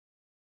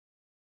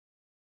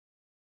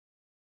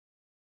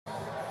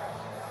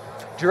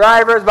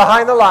Drivers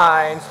behind the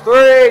lines.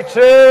 3,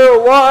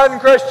 2, 1,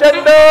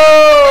 crescendo!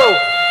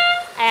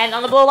 And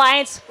on the Blue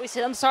Alliance, we see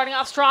them starting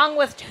off strong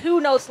with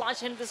 2 notes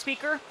launched into the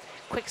speaker.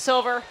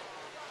 Quicksilver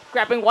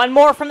grabbing one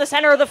more from the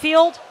center of the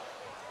field.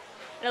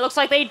 And it looks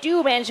like they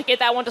do manage to get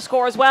that one to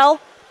score as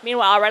well.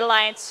 Meanwhile, Red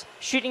Alliance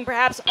shooting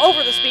perhaps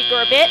over the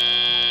speaker a bit.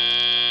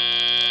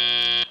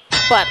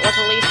 But with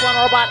at least one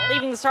robot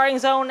leaving the starting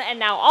zone, and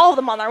now all of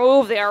them on their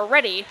move, they are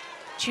ready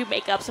to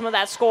make up some of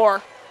that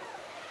score.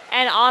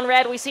 And on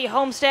red, we see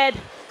Homestead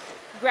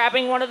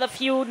grabbing one of the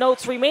few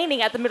notes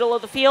remaining at the middle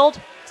of the field.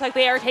 Looks like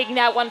they are taking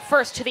that one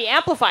first to the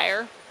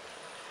amplifier.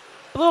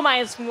 Blue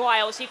Alliance,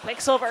 meanwhile, we see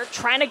Quicksilver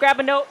trying to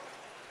grab a note,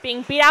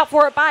 being beat out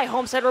for it by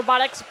Homestead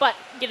Robotics, but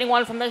getting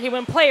one from the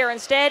human player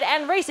instead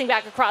and racing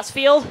back across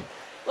field.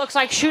 Looks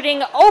like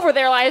shooting over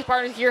their alliance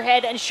partner's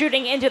gearhead and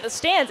shooting into the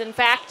stands, in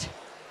fact.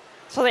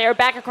 So they are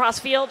back across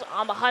field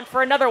on the hunt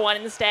for another one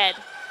instead.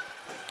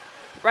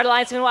 Red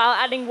Alliance, meanwhile,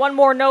 adding one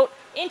more note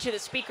into the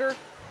speaker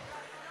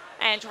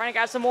and trying to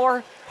grab some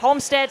more.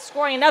 Homestead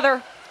scoring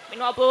another.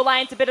 Meanwhile, Blue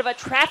Alliance, a bit of a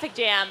traffic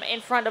jam in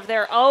front of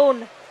their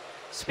own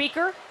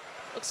speaker.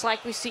 Looks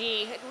like we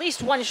see at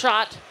least one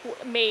shot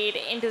made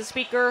into the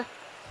speaker.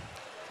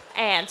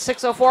 And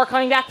 604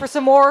 coming back for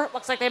some more.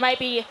 Looks like they might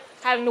be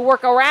having to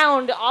work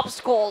around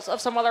obstacles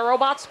of some other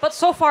robots, but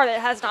so far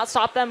that has not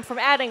stopped them from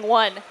adding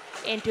one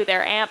into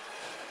their amp.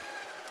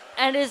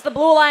 And it is the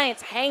Blue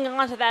Alliance hanging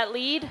on to that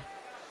lead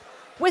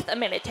with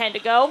 1:10 to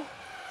go.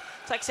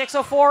 It's like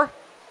 604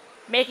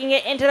 making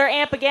it into their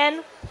amp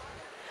again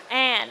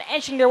and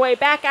inching their way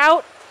back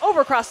out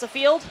over across the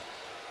field.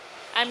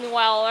 And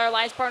meanwhile, our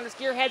alliance partners'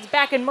 gearheads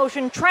back in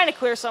motion, trying to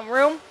clear some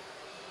room.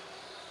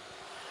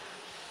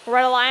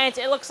 Red Alliance,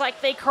 it looks like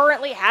they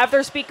currently have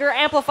their speaker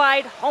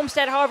amplified.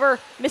 Homestead, however,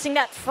 missing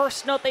that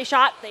first note they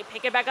shot. They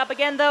pick it back up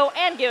again, though,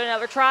 and give it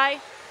another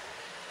try.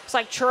 Looks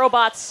like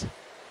Churobots,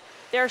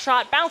 their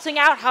shot bouncing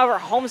out. However,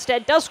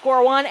 Homestead does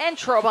score one, and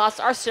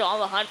Churobots are still on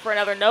the hunt for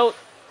another note.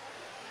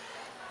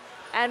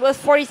 And with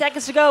 40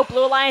 seconds to go,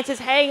 Blue Alliance is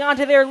hanging on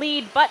to their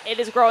lead, but it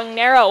is growing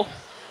narrow.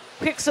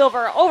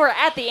 Quicksilver over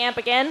at the amp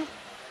again.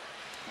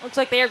 Looks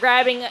like they are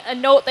grabbing a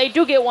note. They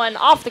do get one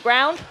off the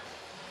ground.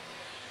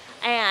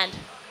 And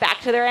back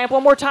to their amp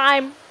one more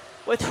time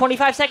with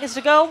 25 seconds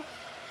to go.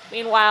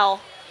 Meanwhile,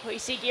 we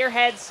see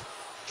Gearheads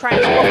trying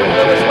to score for blue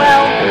as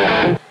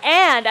well.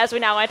 And as we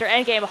now enter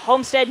endgame,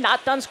 Homestead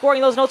not done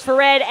scoring those notes for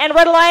red. And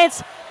Red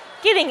Alliance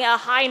getting a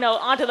high note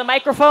onto the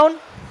microphone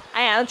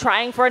and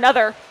trying for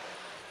another.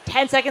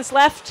 10 seconds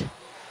left.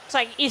 Looks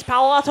like East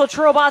Palo Alto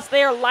Churobots,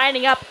 they are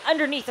lining up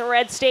underneath the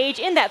red stage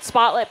in that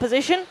spotlight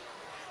position.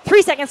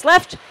 3 seconds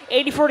left.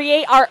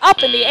 8048 are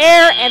up in the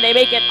air, and they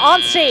make it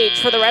on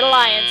stage for the Red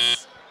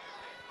Alliance.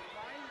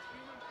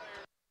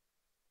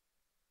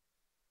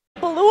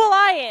 Blue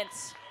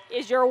Alliance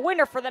is your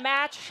winner for the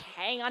match.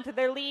 Hang on to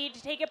their lead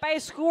to take it by a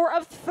score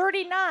of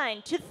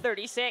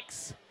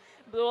 39-36.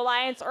 Blue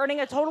Alliance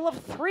earning a total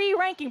of 3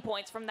 ranking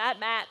points from that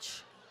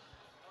match.